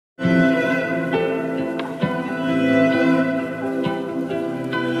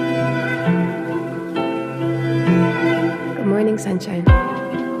sunshine.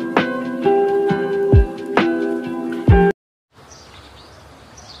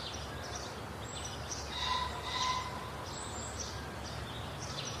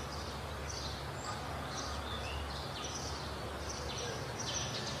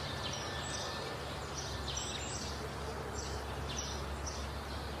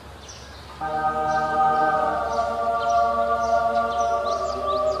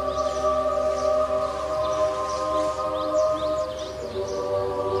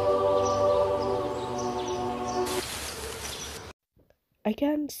 I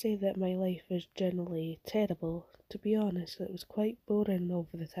can't say that my life was generally terrible. To be honest, it was quite boring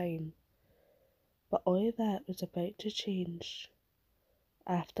over the time. But all that was about to change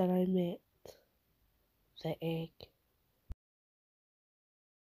after I met the egg.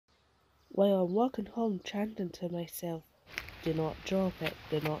 While I'm walking home chanting to myself, "Do not drop it,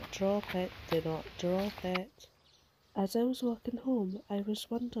 do not drop it, do not drop it." As I was walking home, I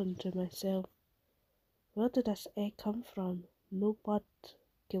was wondering to myself, where did this egg come from? No bird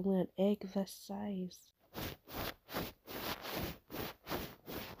can lay an egg this size.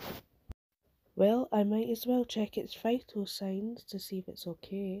 Well, I might as well check its vital signs to see if it's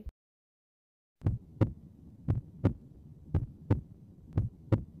okay.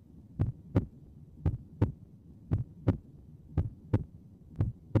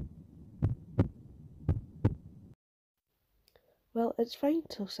 Well, its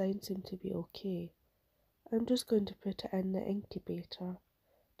vital signs seem to be okay. I'm just going to put it in the incubator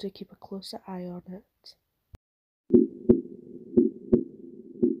to keep a closer eye on it.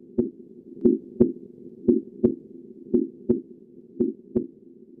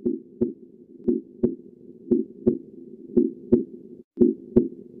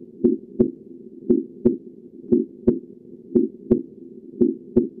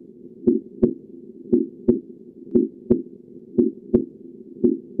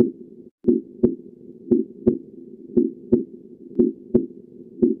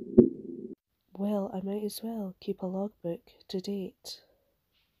 Well, I might as well keep a logbook to date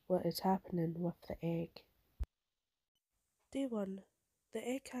what is happening with the egg. Day 1. The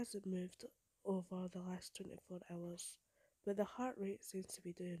egg hasn't moved over the last 24 hours, but the heart rate seems to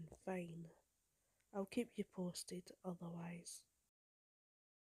be doing fine. I'll keep you posted otherwise.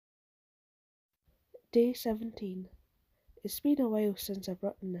 Day 17. It's been a while since I've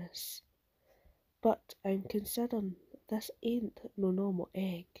written this, but I'm considering this ain't no normal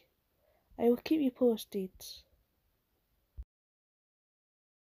egg. I will keep you posted.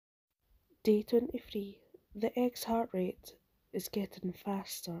 Day 23. The egg's heart rate is getting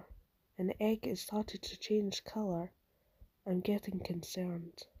faster, and the egg is starting to change colour. I'm getting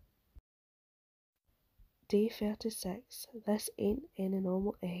concerned. Day 36. This ain't any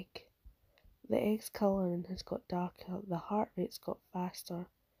normal egg. The egg's colouring has got darker, the heart rate's got faster.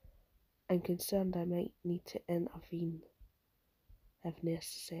 I'm concerned I might need to intervene if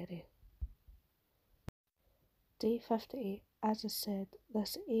necessary. Day 58. As I said,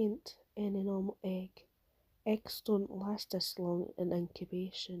 this ain't any normal egg. Eggs don't last this long in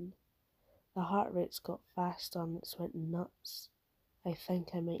incubation. The heart rate's got faster and it's went nuts. I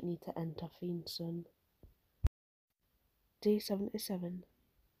think I might need to intervene soon. Day 77.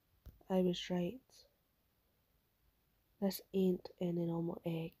 I was right. This ain't any normal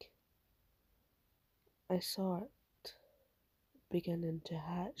egg. I saw it beginning to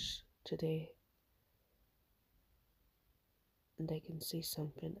hatch today, and I can see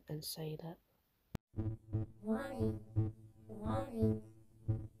something inside it. Warning, warning,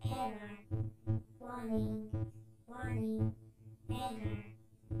 error, warning, warning, error,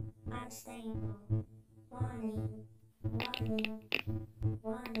 unstable, warning, warning,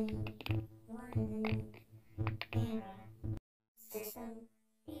 warning, warning, error. System,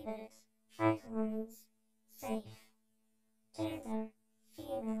 pivot, fight warnings, safe, gender,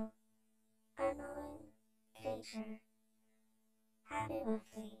 female, unknown, creature. Happy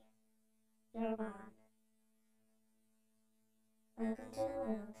birthday, your mom.